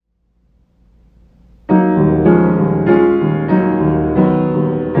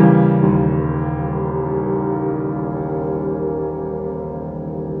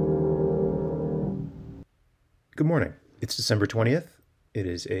It's December 20th. It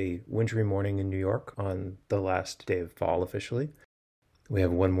is a wintry morning in New York on the last day of fall officially. We have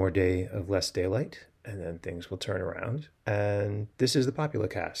one more day of less daylight, and then things will turn around. And this is the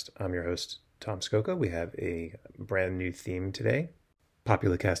Populacast. I'm your host, Tom Skoka. We have a brand new theme today.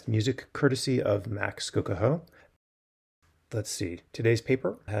 Populacast music, courtesy of Mac Skokaho. Let's see. Today's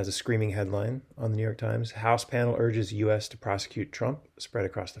paper has a screaming headline on the New York Times. House panel urges U.S. to prosecute Trump, spread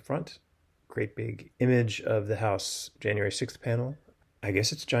across the front. Great big image of the House January 6th panel. I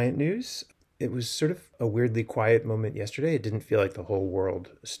guess it's giant news. It was sort of a weirdly quiet moment yesterday. It didn't feel like the whole world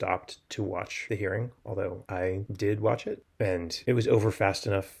stopped to watch the hearing, although I did watch it. And it was over fast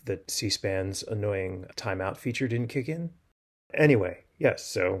enough that C-SPAN's annoying timeout feature didn't kick in. Anyway, yes,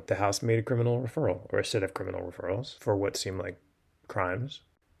 so the House made a criminal referral, or a set of criminal referrals, for what seemed like crimes.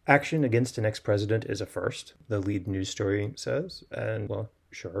 Action against an ex-president is a first, the lead news story says, and well,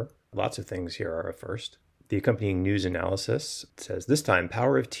 sure. Lots of things here are a first. The accompanying news analysis says, this time,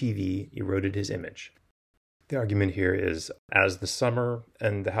 power of TV eroded his image. The argument here is, as the summer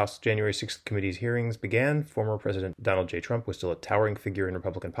and the House January 6th committee's hearings began, former President Donald J. Trump was still a towering figure in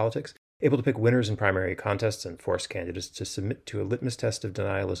Republican politics, able to pick winners in primary contests and force candidates to submit to a litmus test of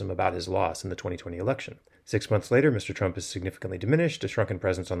denialism about his loss in the 2020 election. 6 months later, Mr. Trump is significantly diminished, a shrunken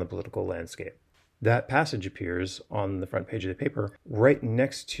presence on the political landscape. That passage appears on the front page of the paper right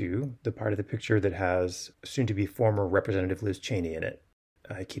next to the part of the picture that has soon-to-be former Representative Liz Cheney in it.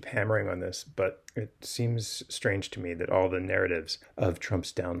 I keep hammering on this, but it seems strange to me that all the narratives of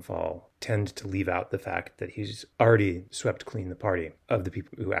Trump's downfall tend to leave out the fact that he's already swept clean the party of the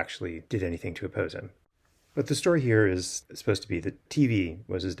people who actually did anything to oppose him. But the story here is supposed to be that TV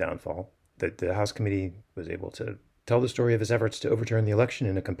was his downfall, that the House committee was able to tell the story of his efforts to overturn the election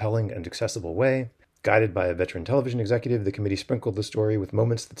in a compelling and accessible way. Guided by a veteran television executive, the committee sprinkled the story with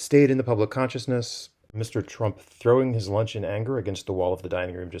moments that stayed in the public consciousness. Mr. Trump throwing his lunch in anger against the wall of the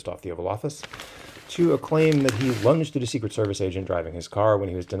dining room just off the Oval Office, to a claim that he lunged at a Secret Service agent driving his car when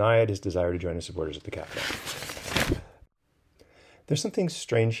he was denied his desire to join his supporters at the Capitol. There's something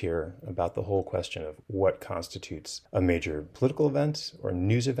strange here about the whole question of what constitutes a major political event or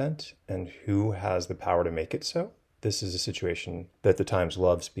news event and who has the power to make it so. This is a situation that the Times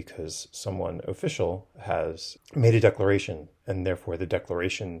loves because someone official has made a declaration, and therefore the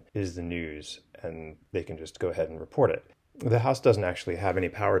declaration is the news, and they can just go ahead and report it. The House doesn't actually have any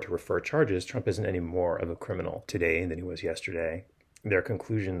power to refer charges. Trump isn't any more of a criminal today than he was yesterday. Their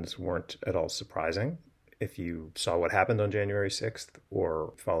conclusions weren't at all surprising if you saw what happened on January 6th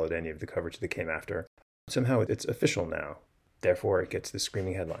or followed any of the coverage that came after. Somehow it's official now. Therefore, it gets this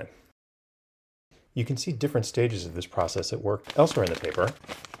screaming headline. You can see different stages of this process at work elsewhere in the paper.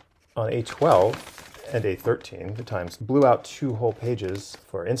 On A12 and A13, the Times blew out 2 whole pages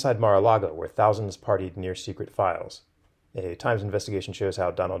for Inside Mar-a-Lago, where thousands partied near secret files. A Times investigation shows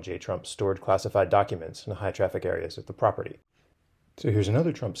how Donald J. Trump stored classified documents in high-traffic areas of the property. So here's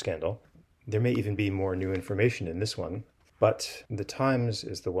another Trump scandal. There may even be more new information in this one, but the Times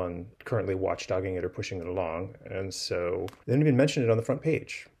is the one currently watchdogging it or pushing it along, and so they didn't even mention it on the front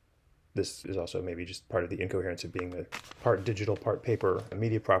page. This is also maybe just part of the incoherence of being a part digital, part paper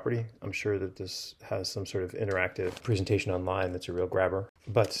media property. I'm sure that this has some sort of interactive presentation online that's a real grabber.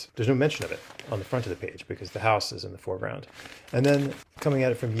 But there's no mention of it on the front of the page because the House is in the foreground. And then coming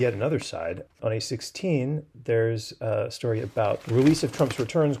at it from yet another side, on A16, there's a story about release of Trump's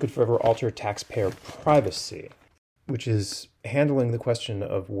returns could forever alter taxpayer privacy, which is handling the question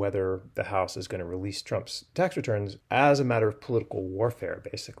of whether the House is going to release Trump's tax returns as a matter of political warfare,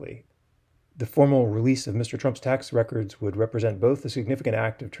 basically. The formal release of Mr. Trump's tax records would represent both a significant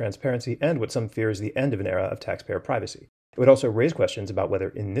act of transparency and what some fear is the end of an era of taxpayer privacy. It would also raise questions about whether,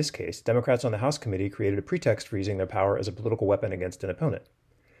 in this case, Democrats on the House committee created a pretext for using their power as a political weapon against an opponent.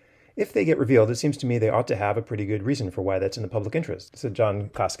 If they get revealed, it seems to me they ought to have a pretty good reason for why that's in the public interest, said John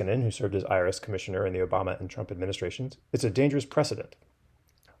Koskinen, who served as IRS commissioner in the Obama and Trump administrations. It's a dangerous precedent.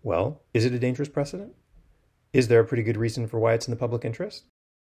 Well, is it a dangerous precedent? Is there a pretty good reason for why it's in the public interest?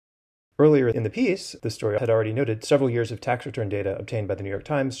 Earlier in the piece, the story had already noted several years of tax return data obtained by the New York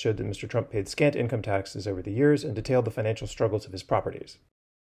Times showed that Mr. Trump paid scant income taxes over the years and detailed the financial struggles of his properties.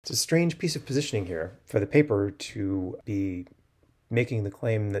 It's a strange piece of positioning here for the paper to be making the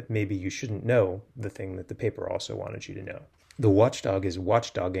claim that maybe you shouldn't know the thing that the paper also wanted you to know. The watchdog is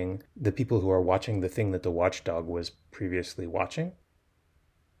watchdogging the people who are watching the thing that the watchdog was previously watching.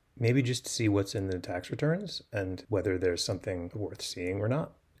 Maybe just see what's in the tax returns and whether there's something worth seeing or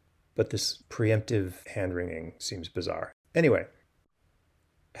not. But this preemptive hand-wringing seems bizarre. Anyway,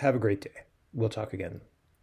 have a great day. We'll talk again